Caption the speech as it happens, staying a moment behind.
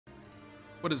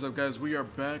What is up, guys? We are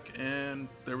back, and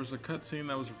there was a cutscene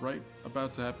that was right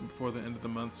about to happen before the end of the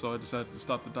month, so I decided to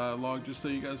stop the dialogue just so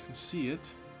you guys can see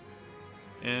it.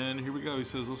 And here we go. He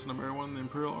says, "Listen up, everyone. The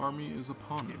Imperial Army is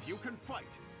upon us." If you can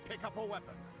fight, pick up a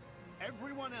weapon.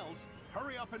 Everyone else,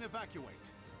 hurry up and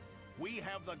evacuate. We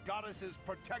have the goddess's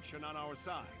protection on our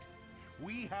side.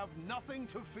 We have nothing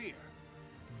to fear.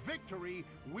 Victory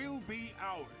will be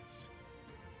ours.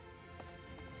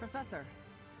 Professor,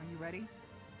 are you ready?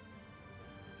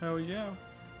 Hell yeah.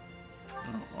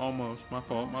 Oh, almost. My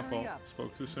fault. My fault.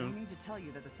 Spoke too I soon. don't need to tell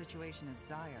you that the situation is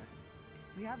dire.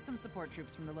 We have some support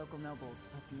troops from the local nobles,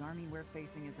 but the army we're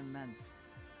facing is immense.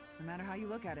 No matter how you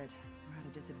look at it, we're at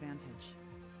a disadvantage.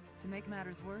 To make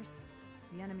matters worse,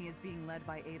 the enemy is being led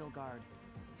by Edelgard.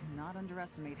 Do not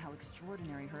underestimate how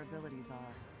extraordinary her abilities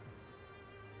are.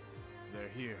 They're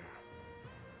here.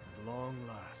 At long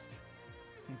last.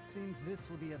 It seems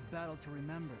this will be a battle to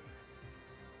remember.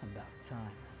 About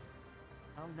time.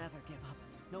 I'll never give up,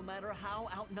 no matter how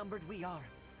outnumbered we are.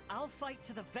 I'll fight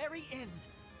to the very end.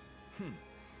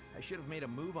 I should have made a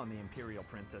move on the Imperial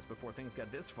Princess before things got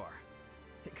this far.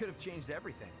 It could have changed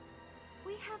everything.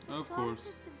 We have the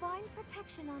Bladez's divine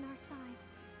protection on our side.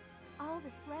 All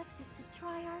that's left is to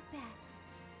try our best.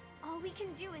 All we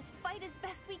can do is fight as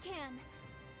best we can.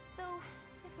 Though,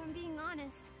 if I'm being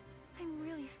honest, I'm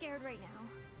really scared right now.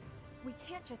 We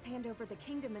can't just hand over the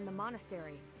kingdom and the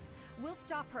monastery. We'll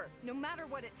stop her, no matter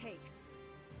what it takes.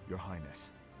 Your Highness,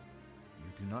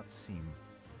 you do not seem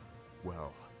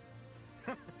well.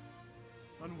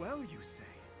 Unwell, you say?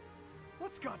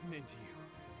 What's gotten into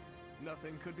you?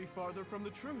 Nothing could be farther from the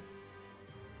truth.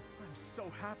 I'm so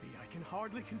happy I can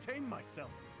hardly contain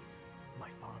myself. My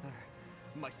father,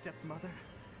 my stepmother,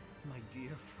 my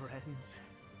dear friends.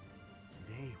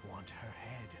 They want her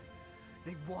head.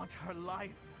 They want her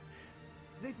life.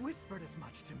 They've whispered as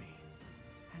much to me.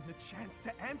 And the chance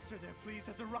to answer their pleas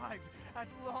has arrived at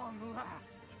long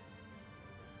last.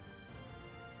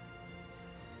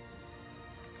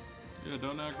 Yeah,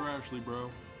 don't act rashly, bro.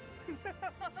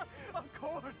 Of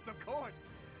course.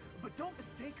 But don't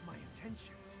mistake my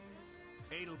intentions.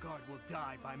 Edelgard will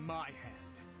die by my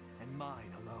hand, and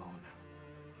mine alone.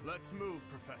 Let's move,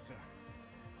 Professor.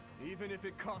 Even if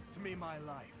it costs me my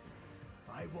life,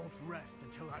 I won't rest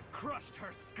until I've crushed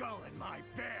her skull in my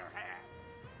bare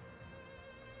hands.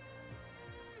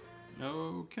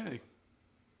 Okay.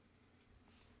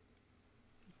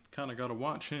 Kinda gotta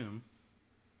watch him.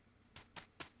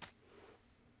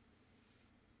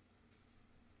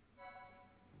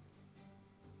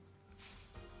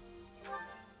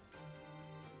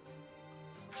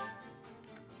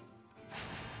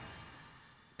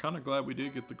 Kind of glad we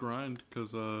did get the grind,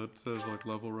 because it says like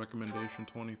level recommendation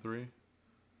 23.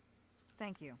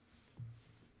 Thank you.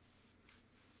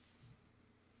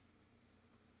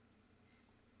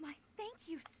 Thank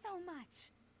you so much.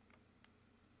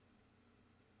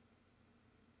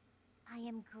 I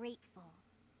am grateful.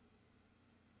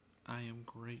 I am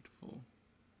grateful.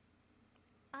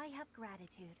 I have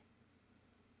gratitude.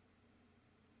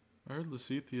 I heard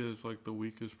Lysithea is like the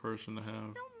weakest person to have.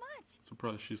 So much.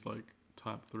 Surprised she's like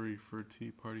top 3 for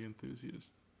Tea Party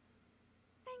enthusiasts.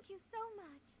 Thank you so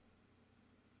much.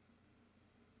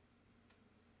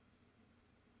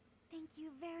 Thank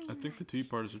you very much. I think the Tea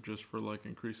Parties are just for like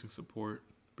increasing support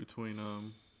between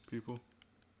people.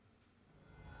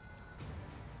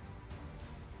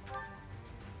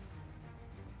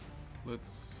 Let's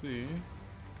see.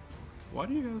 Why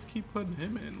do you guys keep putting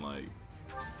him in? Like,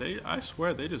 I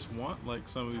swear they just want like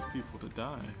some of these people to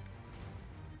die.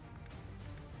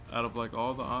 Out of like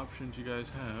all the options you guys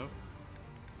have.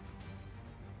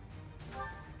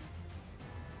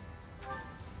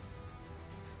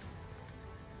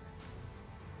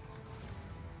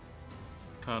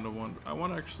 Kind of wonder. I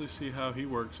want to actually see how he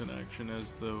works in action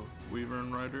as the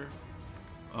Wyvern Rider.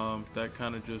 That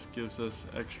kind of just gives us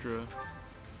extra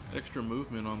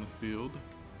movement on the field.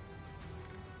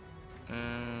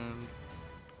 And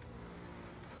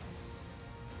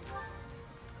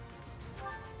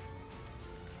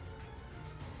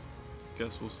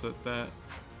guess we'll set that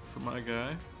for my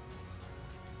guy.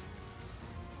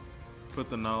 Put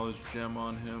the knowledge gem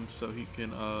on him so he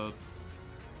can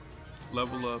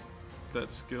level up that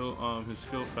skill, his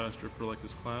skill faster for like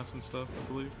his class and stuff,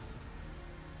 I believe.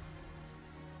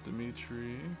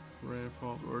 Dimitri,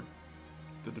 Rainfall, or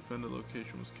the defended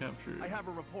location was captured. I have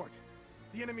a report.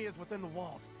 The enemy is within the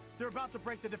walls. They're about to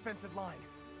break the defensive line.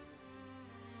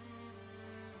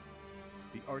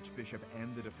 The Archbishop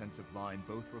and the defensive line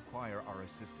both require our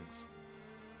assistance.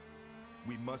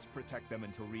 We must protect them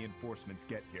until reinforcements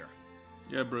get here.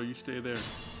 Yeah, bro, you stay there.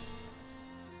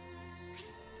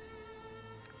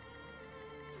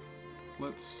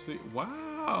 let's see.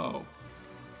 Wow.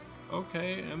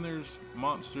 Okay, and there's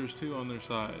monsters too on their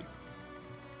side.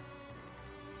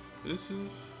 This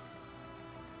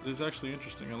is actually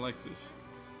interesting. I like this.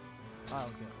 I'll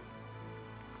go.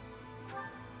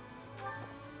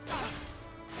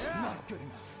 Not good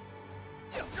enough.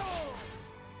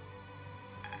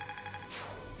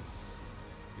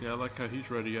 Yeah, I like how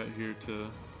he's ready out here to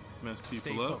mess people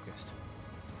Stay up. Focused.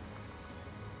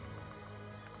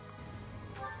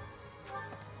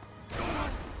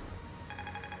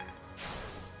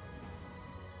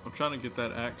 I'm trying to get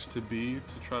that axe to B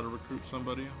to try to recruit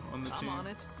somebody on the team. I'm on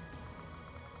it.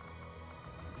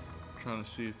 Trying to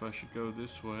see if I should go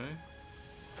this way.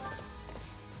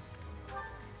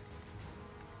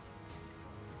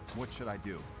 What should I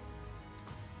do?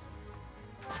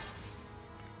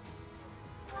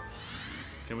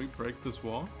 Can we break this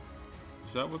wall?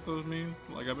 Is that what those mean?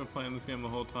 Like, I've been playing this game the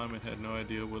whole time and had no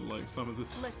idea what like some of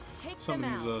these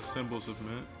symbols have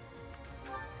meant.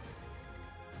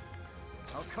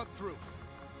 I'll cut through.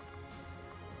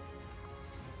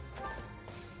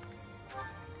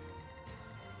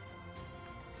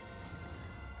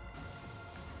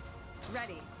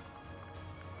 Ready.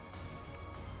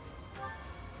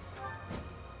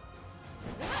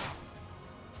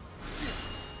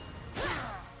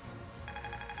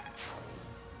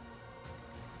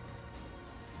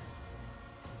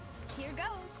 Here goes.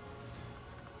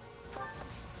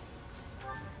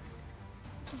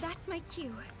 That's my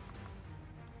cue.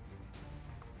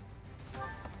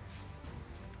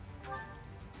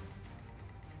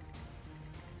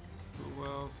 Who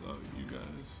else? Oh, you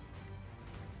guys.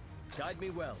 Guide me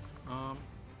well. I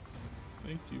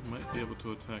think you might be able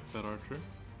to attack that archer.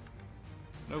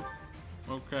 Nope.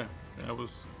 Okay. That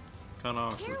was kind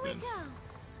of awkward Here we then. go.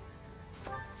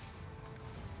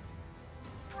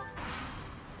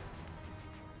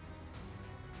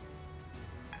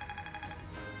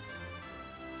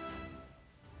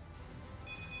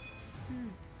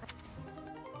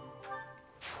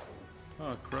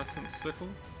 Oh, crescent sickle.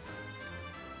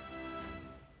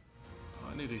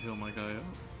 I need to heal my guy up.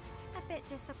 A bit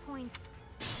disappointed.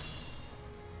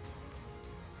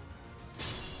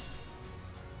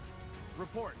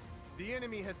 Report. The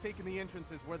enemy has taken the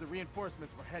entrances where the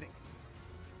reinforcements were heading.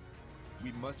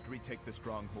 We must retake the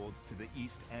strongholds to the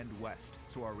east and west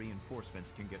so our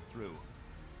reinforcements can get through.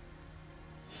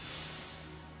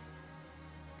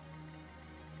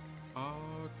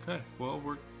 Okay, well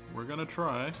we're gonna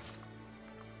try.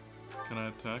 Can I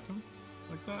attack him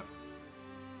like that?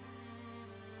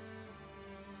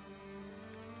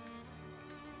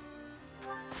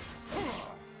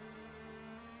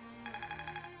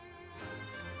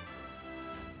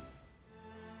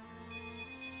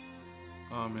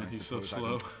 Oh man, he's so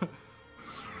slow.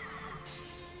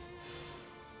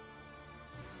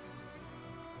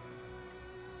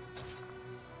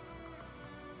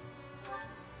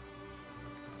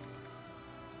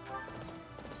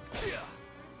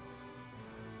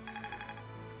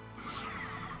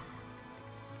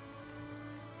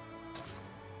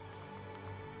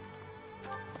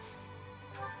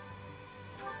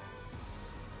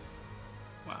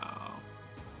 Wow,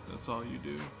 that's all you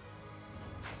do.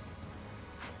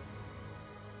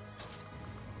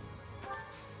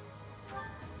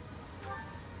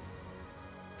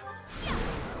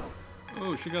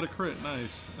 Oh, she got a crit.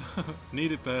 Nice.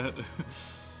 Needed that.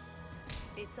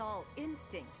 It's all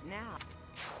instinct now.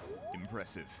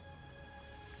 Impressive.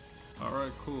 All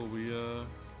right, cool. We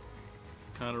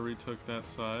kind of retook that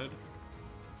side.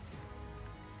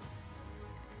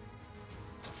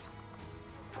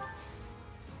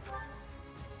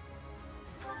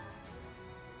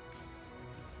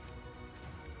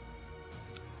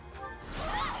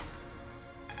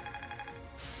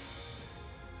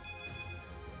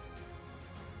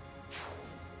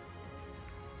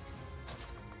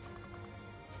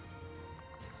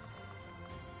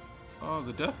 Oh,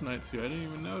 the Death Knight's here. I didn't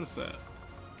even notice that.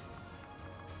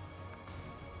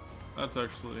 That's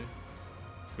actually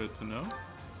good to know.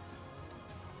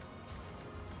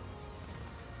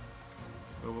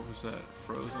 Oh, what was that?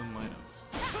 Frozen Lance.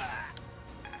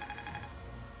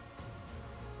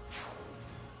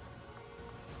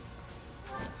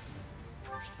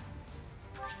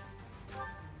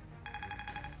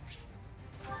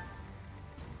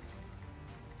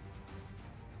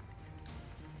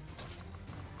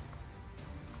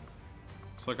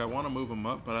 It's like I want to move him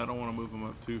up, but I don't want to move him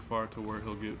up too far to where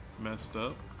he'll get messed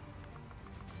up.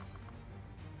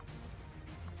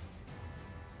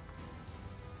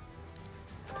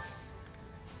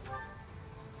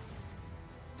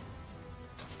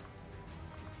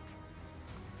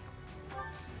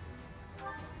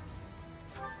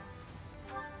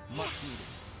 Much needed.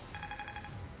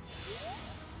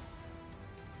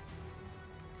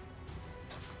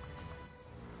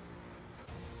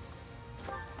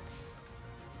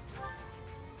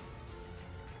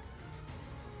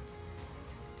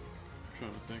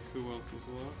 Trying to think who else is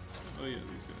left. Oh yeah, these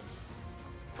guys.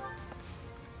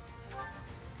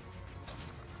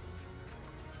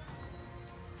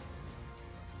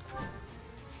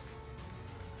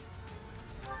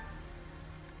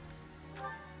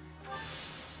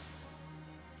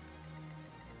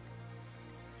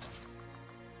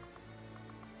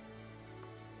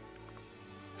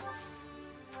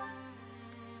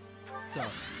 So,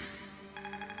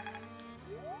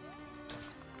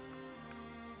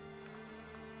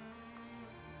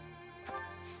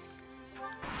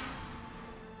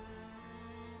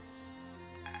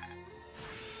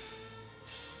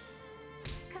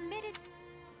 Committed.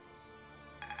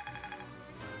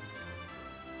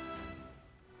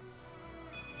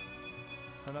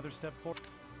 Another step forward.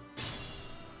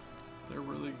 They're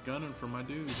really gunning for my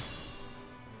dude.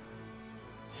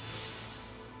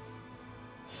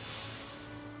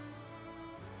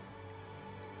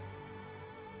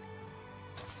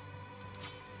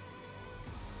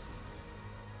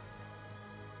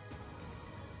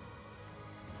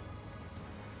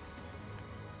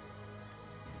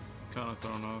 Kind of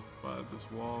thrown off by this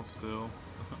wall still.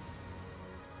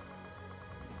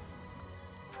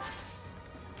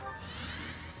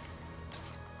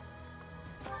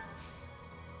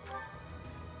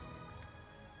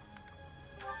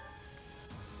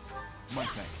 My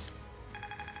thanks.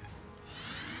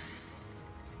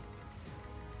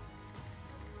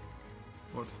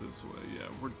 What's this way? Yeah,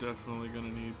 we're definitely gonna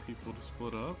need people to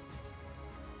split up.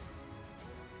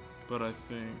 But I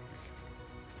think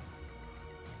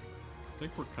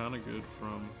we're kind of good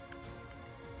from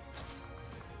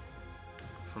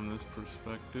this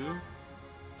perspective.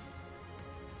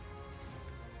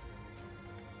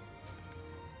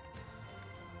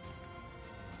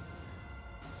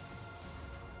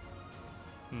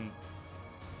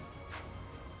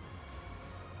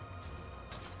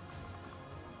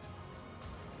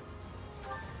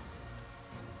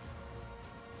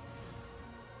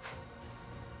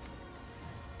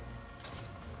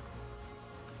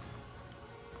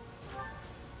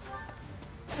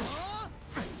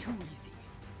 too easy.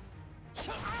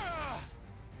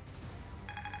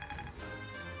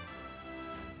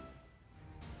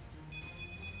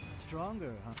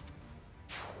 Stronger, huh?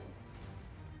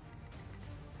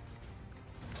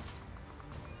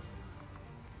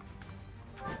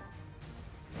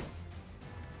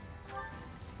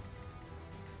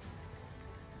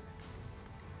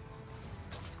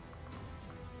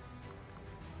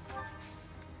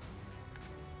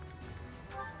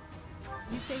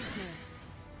 You saved me.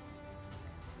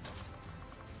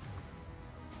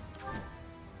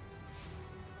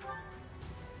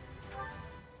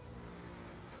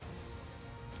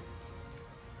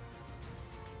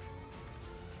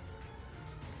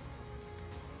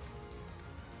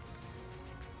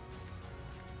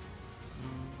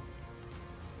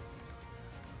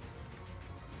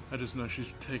 I just know she's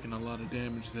taking a lot of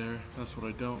damage there. That's what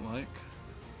I don't like.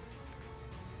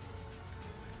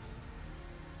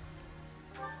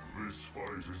 This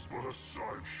fight is but a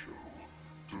sideshow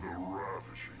to the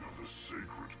ravaging of the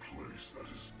sacred place that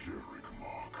is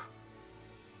Garrigmok.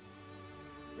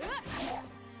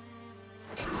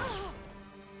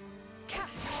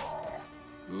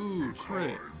 Ooh,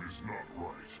 crit. Time is not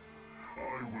right.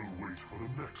 I will wait for the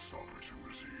next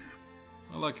opportunity.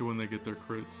 I like it when they get their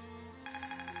crits.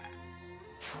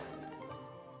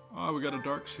 Oh, we got a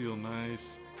dark seal.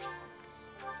 Nice.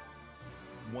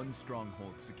 One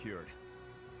stronghold secured.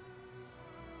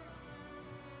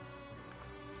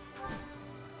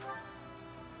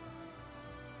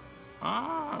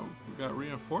 Ah, we got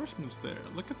reinforcements there.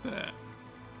 Look at that.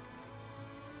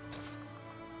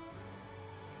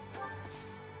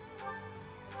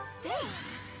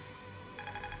 Thanks.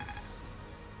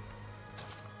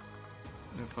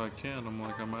 If I can, I'm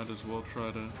like, I might as well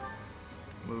try to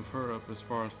move her up as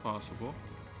far as possible.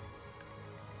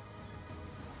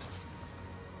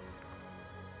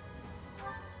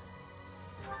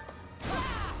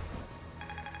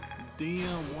 Damn,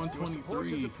 Your support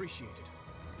is 123. appreciated.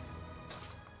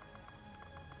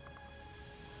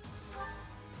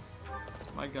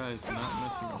 My guy's not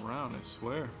messing around, I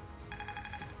swear.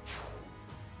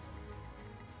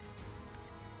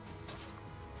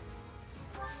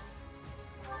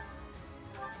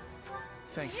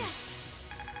 Thank you.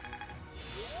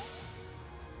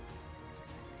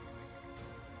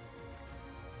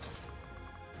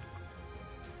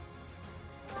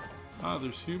 Ah,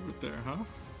 there's Hubert there, huh?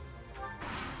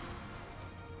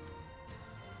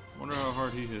 Wonder how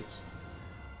hard he hits.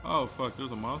 Oh fuck, there's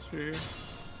a monster here?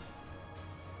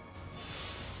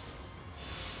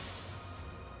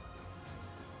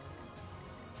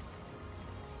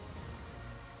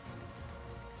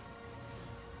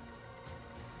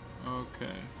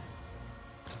 Okay.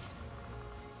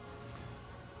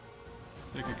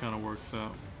 I think it kind of works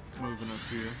out moving up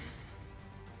here.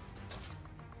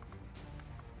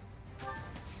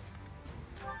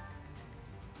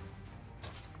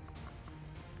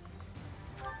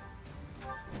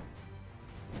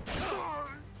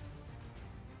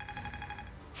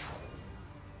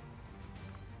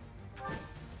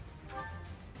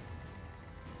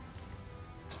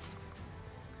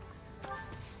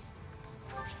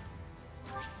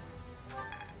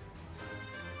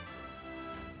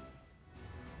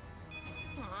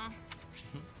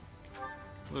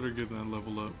 Let her get that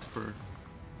level up for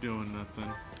doing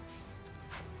nothing.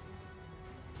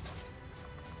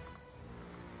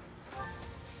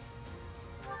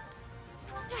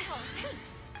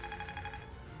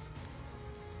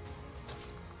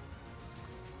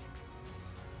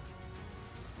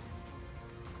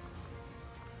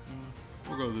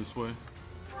 We'll go this way.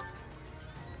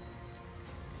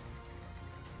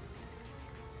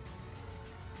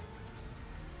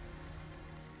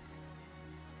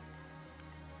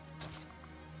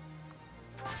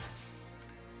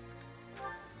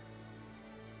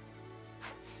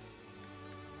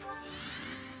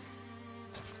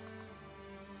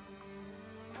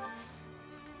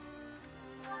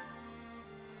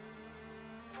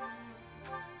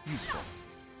 Useful.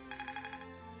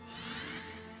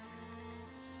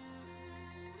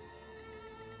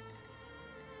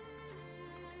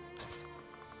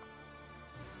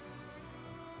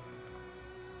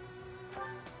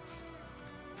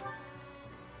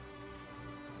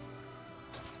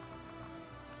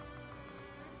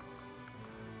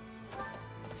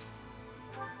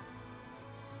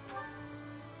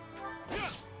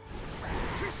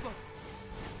 Too slow.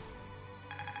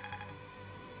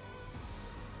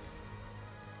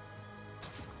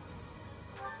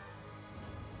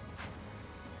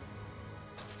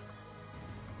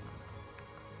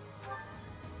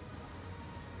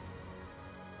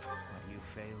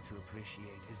 Fail to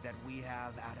appreciate is that we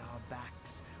have at our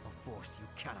backs a force you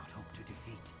cannot hope to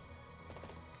defeat.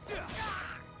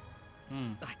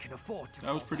 I can afford to.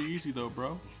 That was pretty easy though,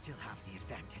 bro. We still have the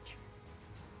advantage.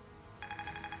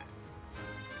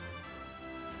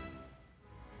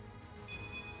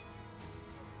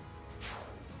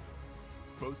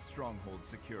 Both strongholds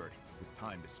secured, with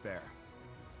time to spare.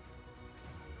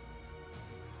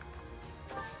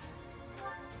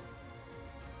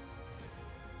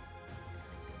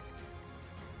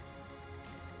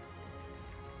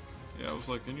 Yeah, I was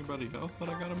like, anybody else that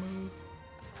I gotta move?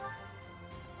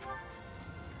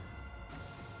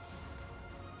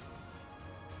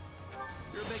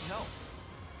 You're a big help.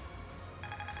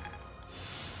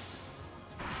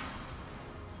 A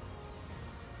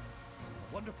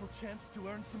wonderful chance to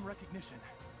earn some recognition.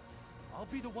 I'll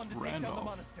be the one to take down the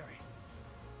monastery.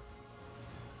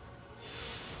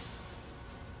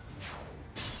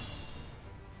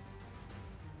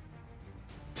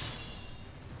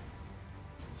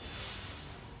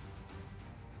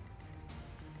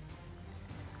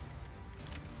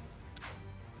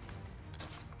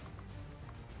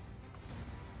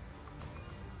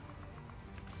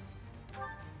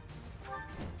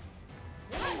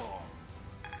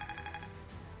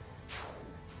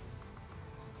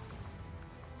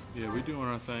 Yeah, we doing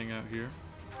our thing out here.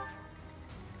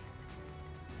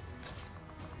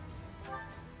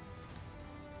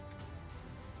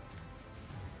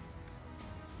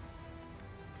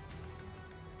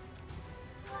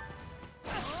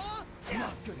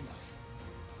 Not good enough.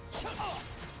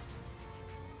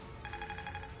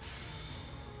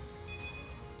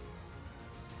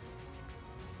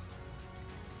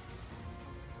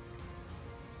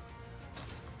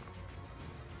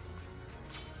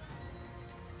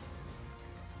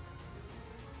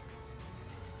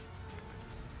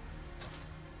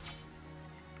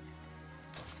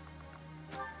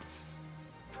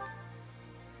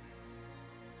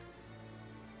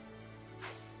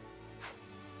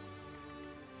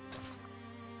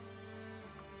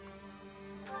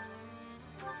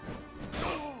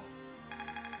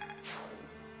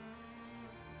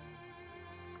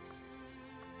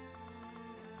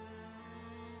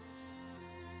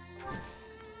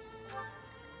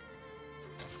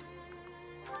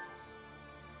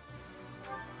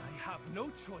 I have no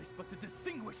choice but to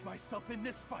distinguish myself in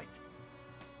this fight.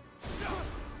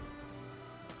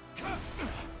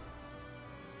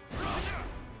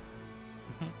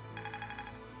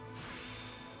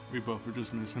 We both were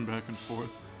just missing back and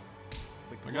forth.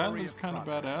 The The guy glory looks of kind of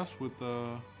progress. badass with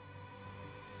the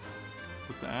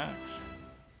axe.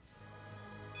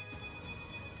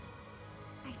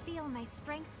 I feel my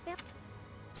strength build.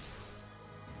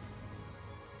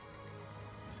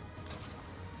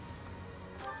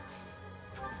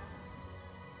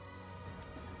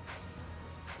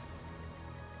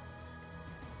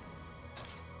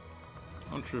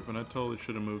 I'm tripping. I totally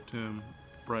should have moved him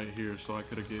right here so I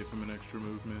could have gave him an extra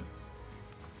movement.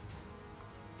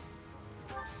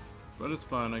 But it's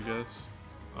fine, I guess.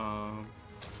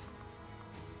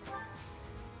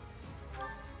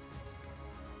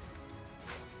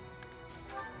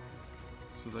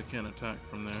 Since I can't attack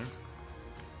from there.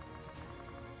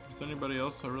 Is there anybody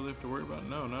else I really have to worry about?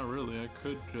 No, not really. I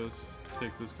could just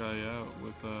take this guy out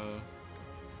with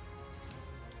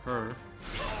her.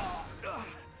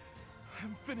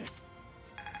 I'm finished.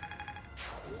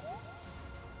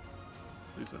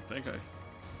 At least I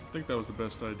think that was the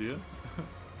best idea.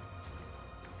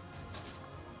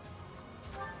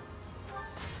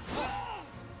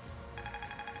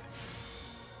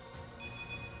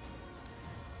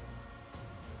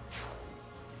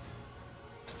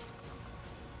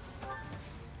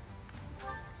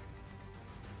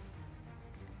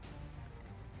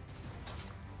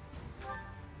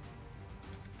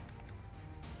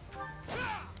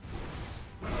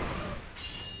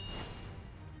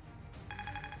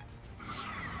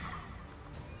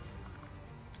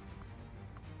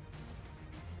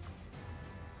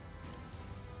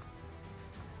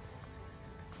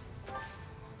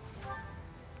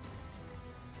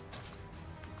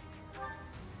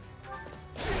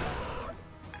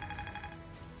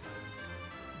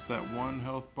 Is that one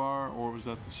health bar or was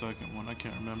that the second one? I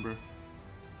can't remember.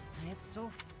 I have so...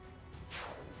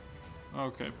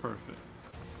 Okay, perfect.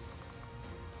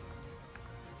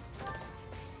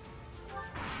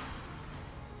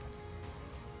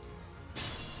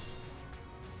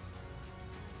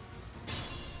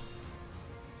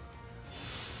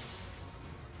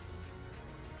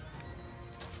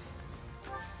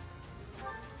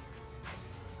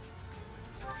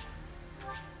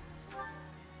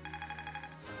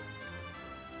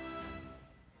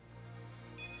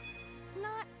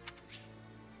 Not.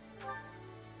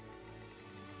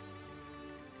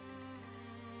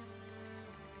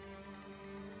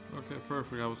 Okay,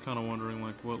 perfect. I was kind of wondering,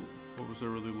 like, what was there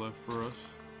really left for us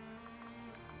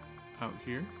out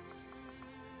here?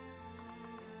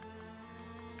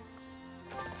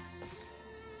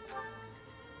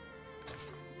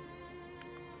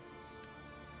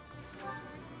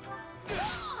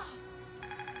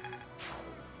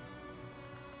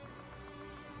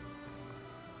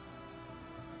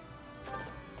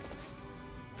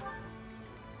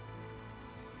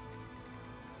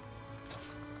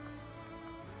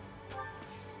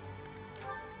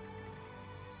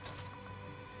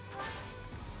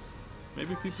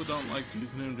 Maybe people don't like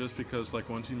using him just because, like,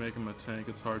 once you make him a tank,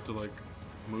 it's hard to, like,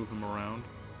 move him around.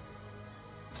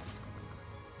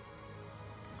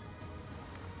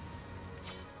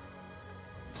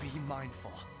 Be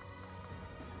mindful.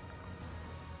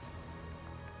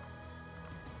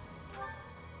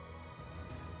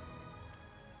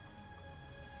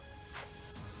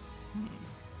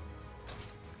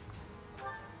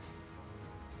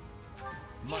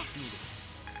 Much needed.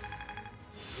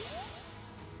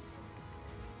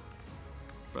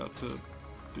 About to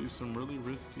do some really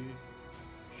risky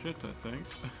shit, I think.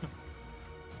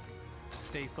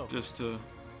 Stay focused. Just to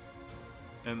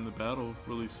end the battle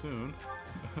really soon.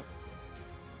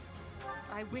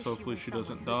 I wish hopefully you she were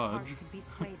doesn't someone whose dodge. heart could be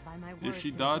swayed by my If words she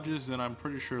and dodges, deeds. then I'm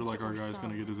pretty sure, like, our If it were guy's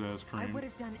gonna so, get his ass I creamed. would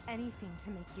have done anything to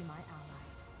make you my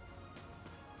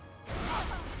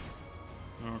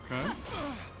ally. Okay.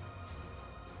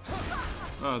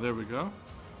 Oh, there we go.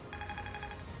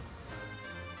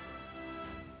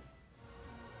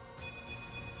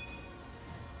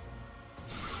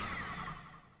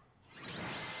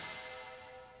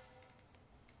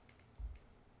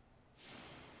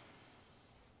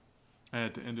 I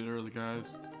had to end it early, guys.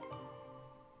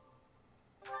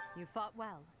 You fought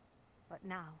well, but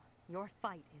now your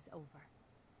fight is over.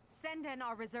 Send in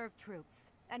our reserve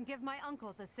troops and give my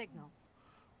uncle the signal.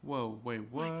 Whoa, wait,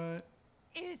 what?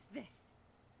 Is this?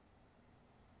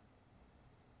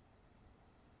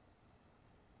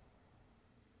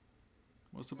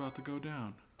 What's about to go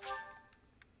down?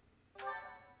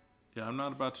 Yeah, I'm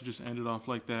not about to just end it off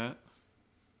like that.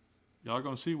 Y'all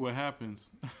gonna see what happens.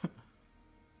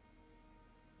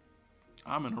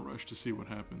 I'm in a rush to see what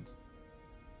happens.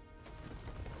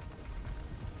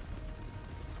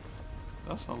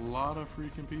 That's a lot of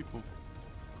freaking people.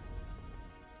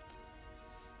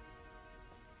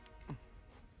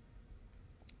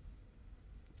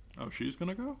 she's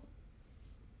gonna go?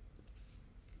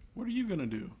 What are you gonna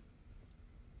do?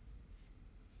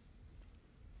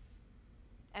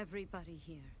 Everybody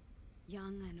here,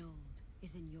 young and old,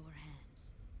 is in your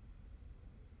hands.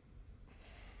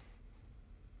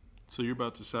 So you're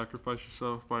about to sacrifice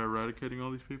yourself by eradicating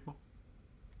all these people?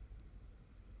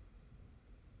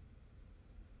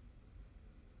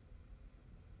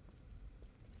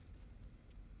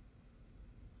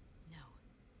 No.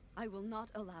 I will not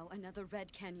allow another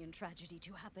Red Canyon tragedy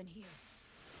to happen here.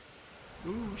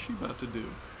 Ooh, what's she about to do?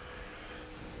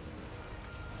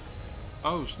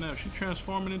 Oh snap, she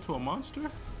transforming into a monster?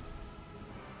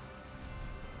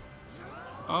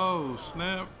 Oh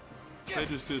snap. They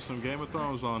just did some Game of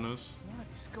Thrones on us. What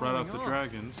is Brought going out the on?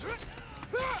 dragons.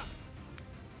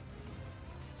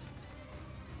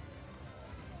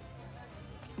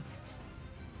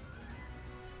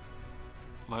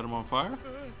 Light them on fire?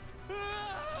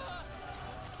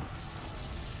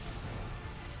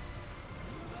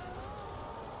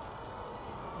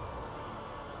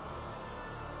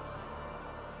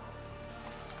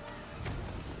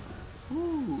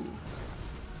 Ooh.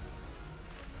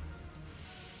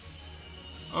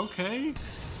 Okay.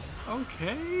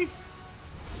 Okay.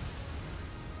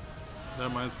 That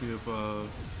reminds me of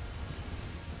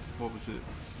what was it?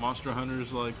 Monster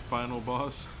Hunter's like final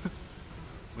boss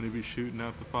when he be shooting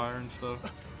out the fire and stuff.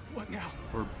 What now?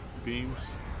 Or beams.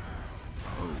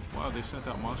 Oh wow, they sent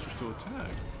out monsters to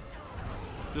attack.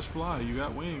 Just fly, you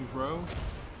got wings, bro.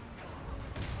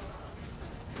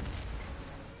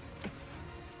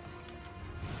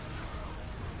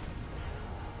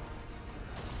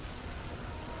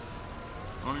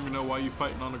 I don't even know why you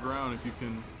fighting on the ground if you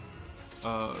can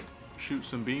shoot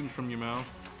some beams from your mouth.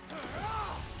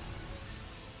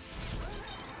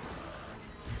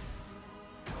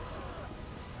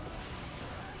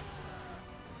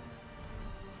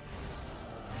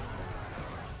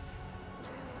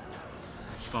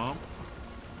 Stomp.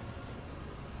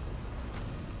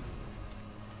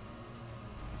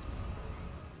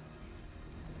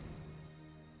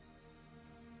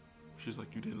 She's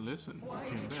like, you didn't listen. Why You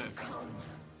came did you back. come?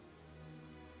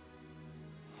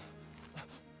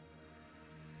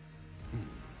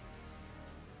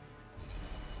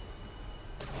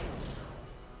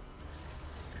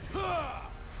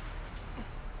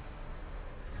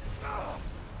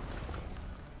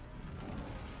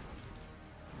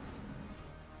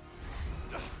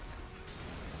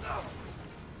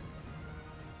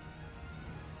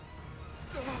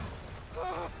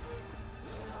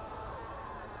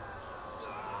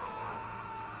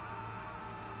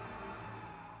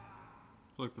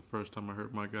 Like the first time I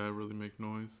heard my guy really make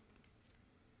noise.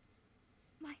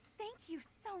 My thank you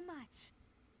so much.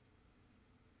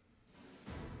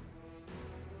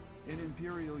 In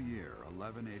Imperial year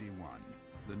 1181,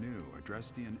 the new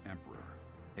Adrestian Emperor,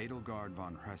 Edelgard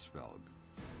von Hresvelg,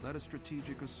 led a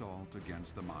strategic assault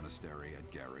against the monastery at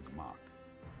Garreg Mach.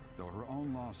 Though her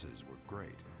own losses were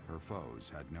great, her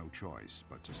foes had no choice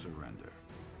but to surrender.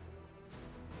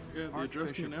 Yeah, the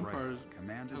Adrestian Empire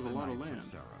commanded has the a lot of Knights land.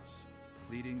 Seiros,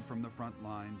 leading from the front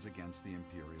lines against the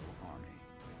Imperial army.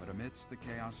 But amidst the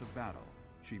chaos of battle,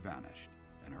 she vanished,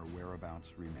 and her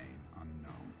whereabouts remain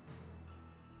unknown.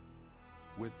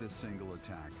 With this single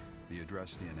attack, the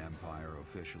Adrestian Empire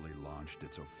officially launched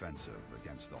its offensive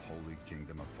against the Holy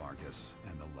Kingdom of Fargus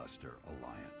and the Leicester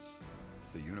Alliance.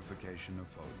 The unification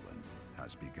of Fodlan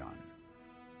has begun.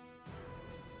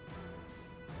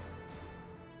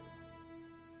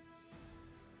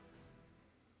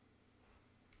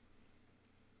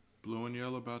 Blue and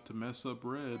yellow about to mess up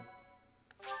red.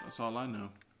 That's all I know.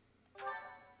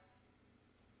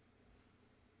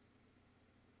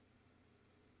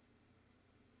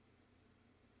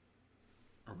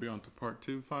 Are we on to part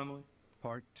 2 finally?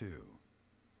 Part 2.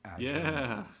 Azure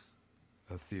Yeah. Moon.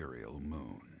 Ethereal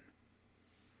Moon.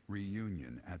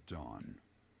 Reunion at Dawn.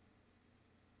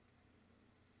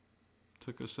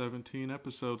 Took us 17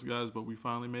 episodes, guys, but we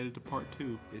finally made it to part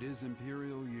 2. It is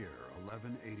Imperial year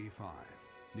 1185.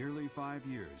 Nearly 5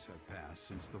 years have passed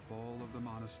since the fall of the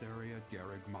monastery at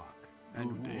Garreg Mach,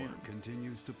 and war damn.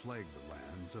 continues to plague the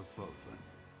lands of Fodlan.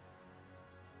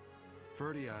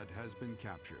 Ferdiad has been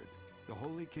captured. The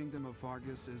Holy Kingdom of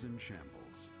Fargus is in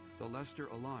shambles. The Leicester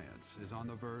Alliance is on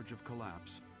the verge of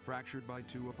collapse, fractured by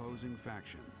 2 opposing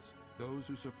factions. Those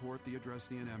who support the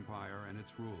Adrestian Empire and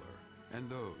its ruler, and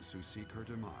those who seek her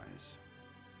demise.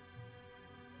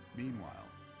 Meanwhile,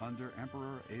 under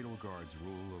Emperor Edelgard's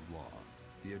rule of law,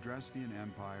 the Adrestian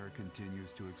Empire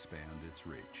continues to expand its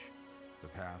reach. The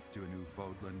path to a new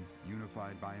Fodlan,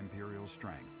 unified by Imperial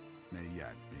strength, may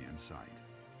yet be in sight.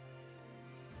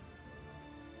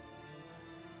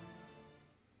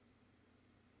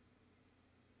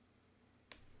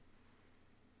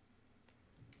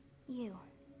 You.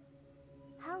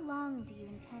 How long do you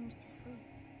intend to sleep?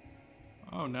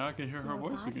 Oh, now I can hear her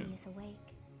voice again. Your body is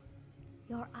awake.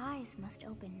 Your eyes must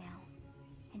open now,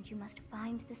 and you must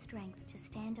find the strength to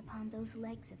stand upon those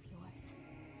legs of yours.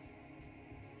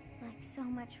 Like so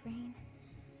much rain,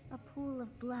 a pool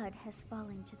of blood has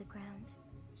fallen to the ground.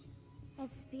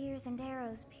 As spears and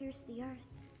arrows pierce the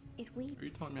earth, it weeps. Are you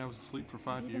telling me I was asleep for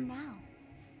 5 years? Even now,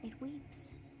 it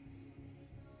weeps.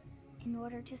 In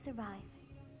order to survive,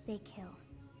 they kill.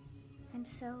 And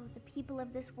so the people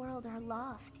of this world are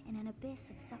lost in an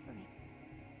abyss of suffering.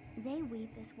 They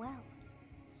weep as well.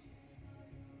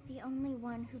 The only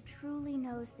one who truly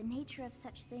knows the nature of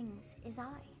such things is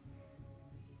I.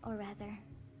 Or rather,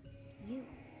 you.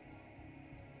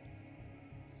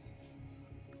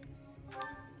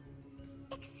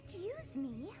 Excuse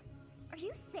me? Are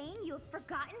you saying you have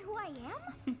forgotten who I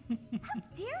am? How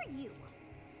dare you?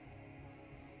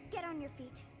 Get on your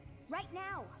feet. Right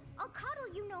now. I'll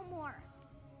coddle you no more.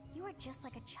 You are just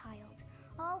like a child,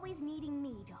 always needing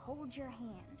me to hold your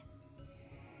hand.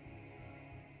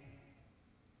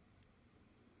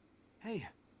 Hey,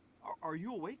 are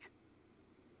you awake?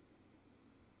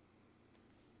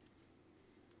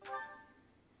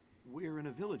 We're in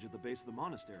a village at the base of the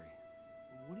monastery.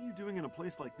 What are you doing in a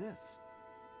place like this?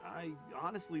 I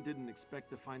honestly didn't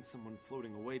expect to find someone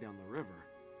floating away down the river.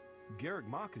 Garrick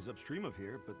Mach is upstream of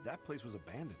here, but that place was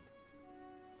abandoned.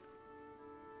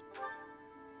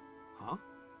 Huh?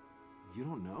 You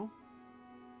don't know?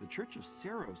 The Church of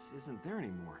Seiros isn't there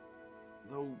anymore.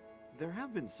 Though, there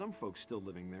have been some folks still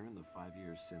living there in the 5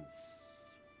 years since...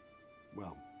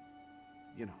 well,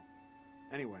 you know.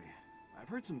 Anyway, I've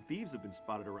heard some thieves have been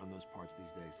spotted around those parts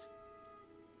these days.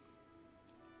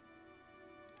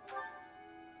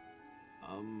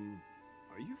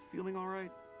 Are you feeling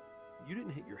alright? You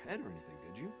didn't hit your head or anything,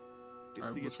 did you?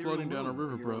 I was floating down a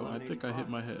river, bro. I think I hit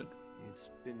my head. It's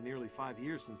been nearly 5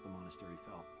 years since the monastery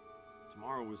fell.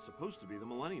 Tomorrow was supposed to be the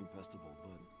Millennium Festival,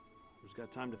 but who's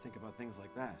got time to think about things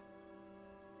like that?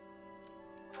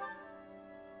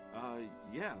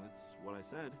 Yeah, that's what I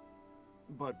said.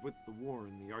 But with the war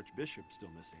and the Archbishop still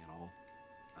missing it all,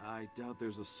 I doubt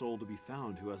there's a soul to be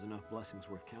found who has enough blessings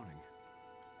worth counting.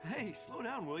 Hey, slow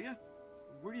down, will ya?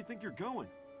 Where do you think you're going?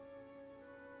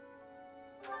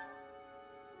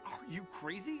 Are you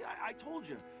crazy? I told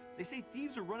you. They say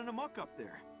thieves are running amok up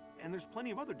there. And there's plenty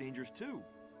of other dangers, too.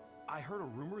 I heard a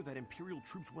rumor that Imperial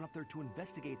troops went up there to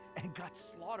investigate and got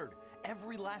slaughtered.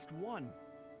 Every last one.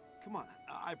 Come on,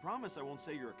 I promise I won't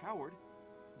say you're a coward.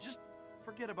 Just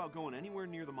forget about going anywhere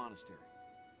near the monastery.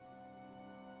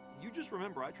 You just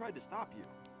remember I tried to stop you.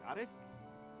 Got it?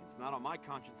 It's not on my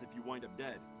conscience if you wind up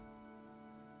dead.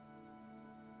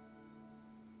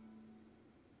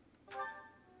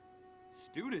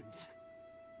 Students?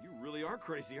 You really are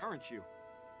crazy, aren't you?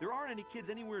 There aren't any kids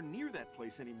anywhere near that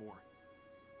place anymore.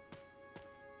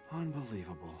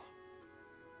 Unbelievable.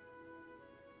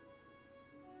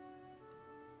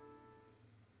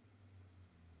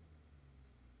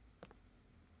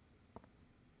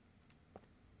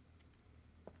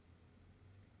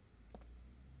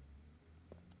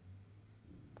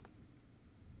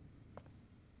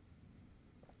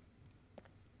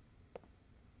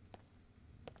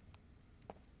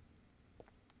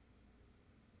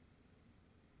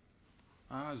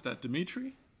 Is that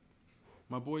Dimitri?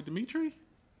 My boy Dimitri?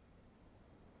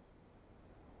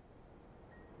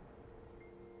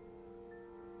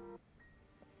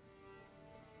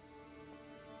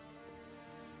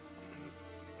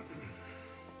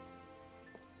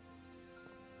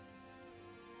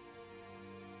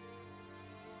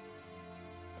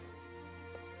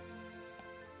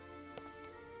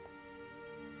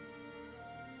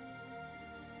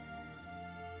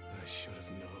 I should have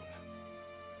known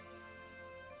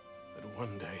that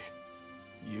one day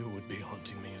you would be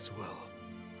haunting me as well.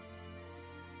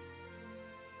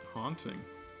 Haunting?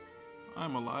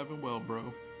 I'm alive and well,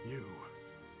 bro. You.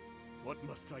 What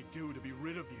must I do to be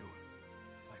rid of you?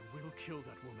 I will kill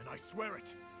that woman, I swear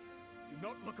it! Do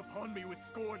not look upon me with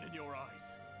scorn in your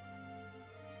eyes.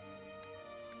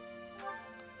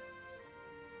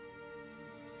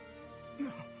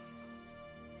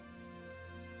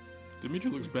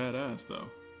 Dimitri looks badass, though.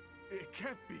 It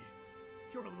can't be.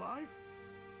 You're alive?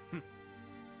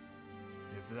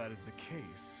 If that is the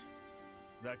case,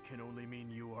 that can only mean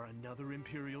you are another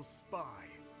Imperial spy.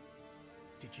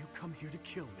 Did you come here to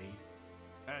kill me?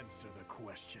 Answer the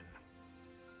question.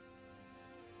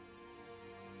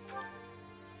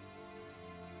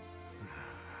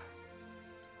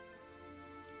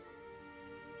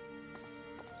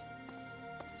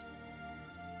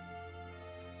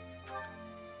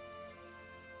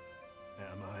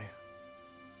 Am I?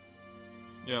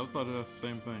 Yeah, I was about to ask the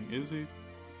same thing. Is he?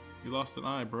 You lost an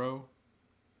eye, bro.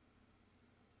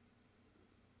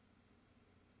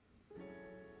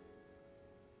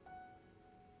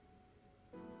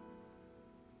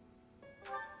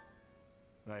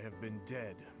 I have been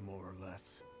dead, more or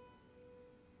less.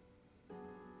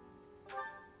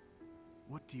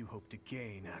 What do you hope to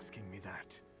gain asking me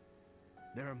that?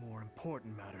 There are more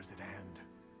important matters at hand.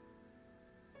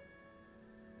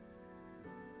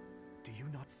 Do you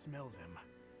not smell them?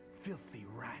 Filthy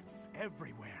rats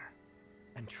everywhere.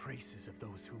 And traces of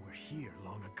those who were here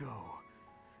long ago.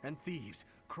 And thieves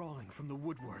crawling from the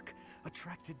woodwork,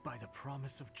 attracted by the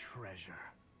promise of treasure.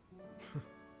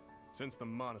 Since the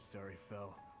monastery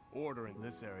fell, order in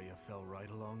this area fell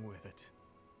right along with it.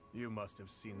 You must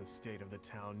have seen the state of the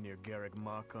town near Garreg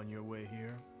Mach on your way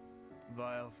here.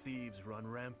 Vile thieves run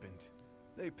rampant.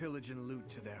 They pillage and loot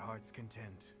to their heart's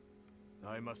content.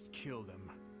 I must kill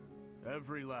them.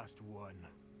 Every last one.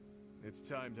 It's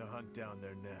time to hunt down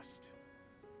their nest.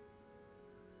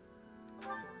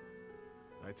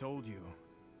 I told you,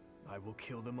 I will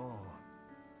kill them all.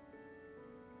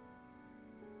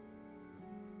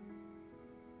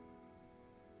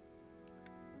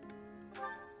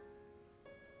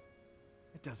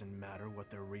 It doesn't matter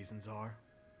what their reasons are.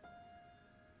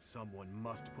 Someone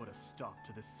must put a stop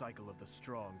to the cycle of the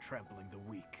strong trampling the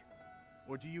weak.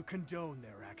 Or do you condone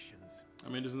their actions? I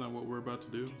mean, isn't that what we're about to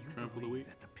do? Trample the weak?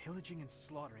 That the pillaging and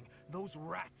slaughtering those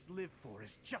rats live for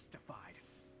is justified.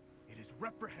 It is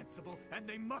reprehensible, and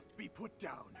they must be put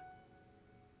down.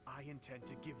 I intend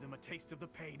to give them a taste of the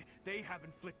pain they have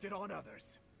inflicted on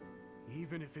others.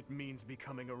 Even if it means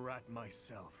becoming a rat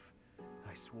myself.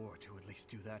 I swore to at least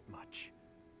do that much.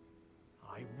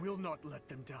 I will not let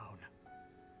them down.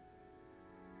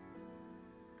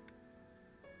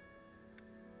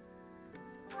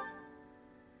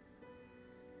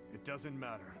 It doesn't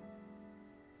matter.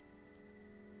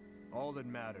 All that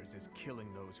matters is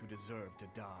killing those who deserve to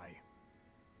die.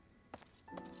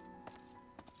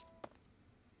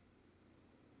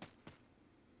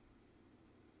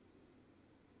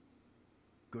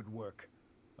 Good work.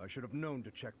 I should have known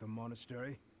to check the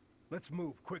monastery. Let's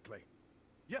move quickly.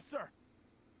 Yes, sir!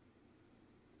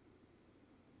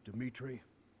 Dimitri,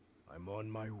 I'm on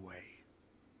my way.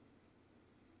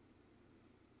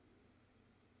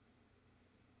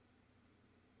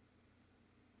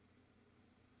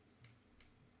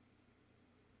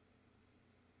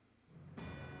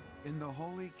 In the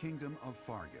Holy Kingdom of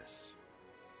Fargus,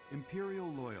 Imperial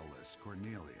loyalist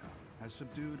Cornelia has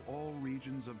subdued all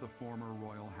regions of the former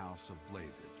royal house of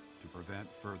Bladez to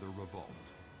prevent further revolt.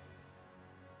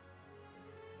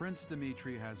 Prince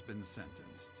Dimitri has been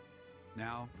sentenced.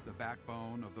 Now, the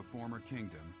backbone of the former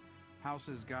kingdom,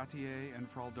 Houses Gautier and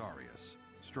Fraldarius,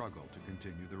 struggle to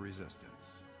continue the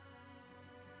resistance.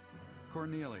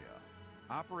 Cornelia,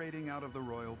 operating out of the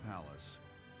royal palace,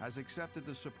 has accepted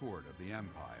the support of the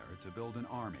Empire to build an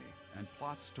army and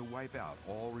plots to wipe out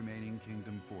all remaining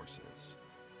kingdom forces.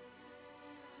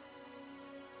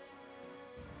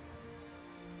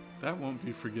 That won't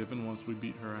be forgiven once we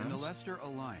beat her ass. In the Leicester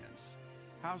Alliance,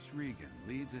 House Regan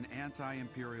leads an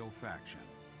anti-imperial faction,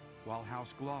 while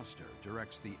House Gloucester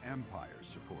directs the Empire's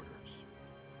supporters.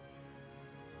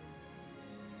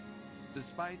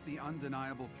 Despite the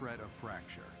undeniable threat of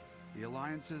fracture, the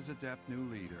Alliance's adept new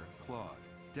leader, Claude,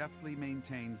 deftly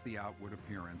maintains the outward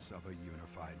appearance of a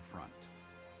unified front.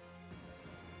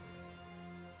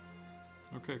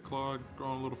 Okay, Claude,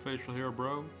 growing a little facial hair,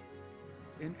 bro.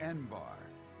 In Enbar,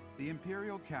 the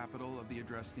imperial capital of the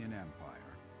Adrestian Empire,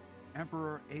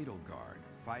 Emperor Edelgard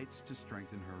fights to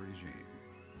strengthen her regime.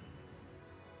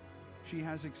 She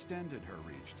has extended her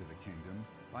reach to the kingdom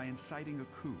by inciting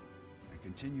a coup and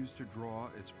continues to draw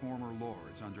its former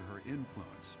lords under her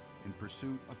influence in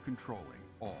pursuit of controlling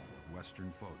all of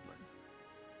Western Fodlan.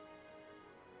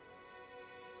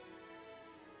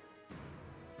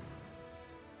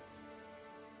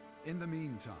 In the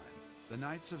meantime, the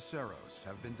Knights of Seiros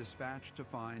have been dispatched to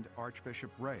find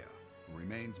Archbishop Rhea, who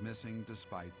remains missing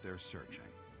despite their searching.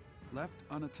 Left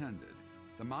unattended,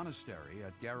 the monastery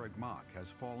at Garreg Mach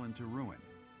has fallen to ruin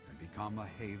and become a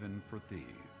haven for thieves.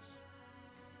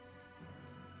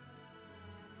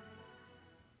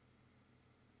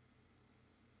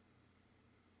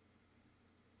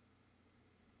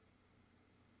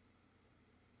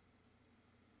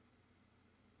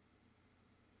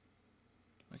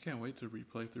 I can't wait to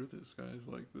replay through this, guys.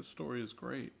 Like, this story is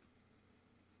great.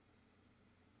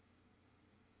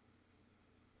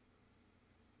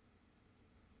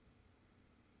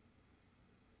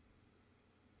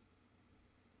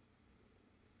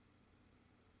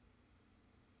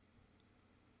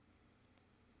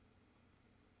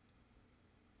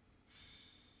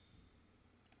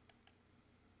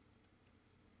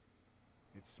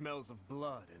 It smells of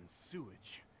blood and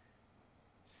sewage.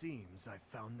 Seems I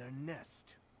found their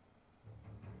nest.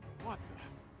 What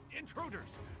the?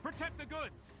 Intruders! Protect the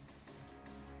goods!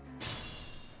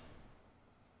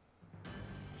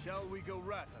 Shall we go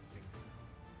rat hunting?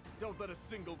 Don't let a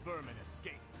single vermin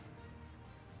escape.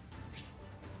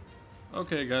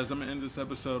 Okay guys, I'm gonna end this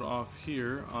episode off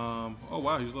here. Oh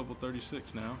wow, he's level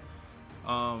 36 now.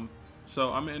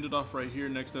 So I'm gonna end it off right here.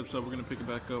 Next episode we're gonna pick it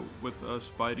back up with us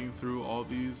fighting through all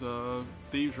these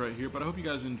thieves right here. But I hope you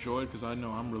guys enjoyed, because I know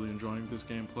I'm really enjoying this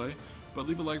gameplay. But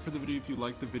leave a like for the video if you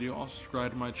liked the video. Also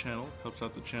subscribe to my channel, helps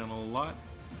out the channel a lot.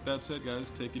 With that said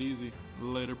guys, take it easy.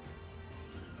 Later.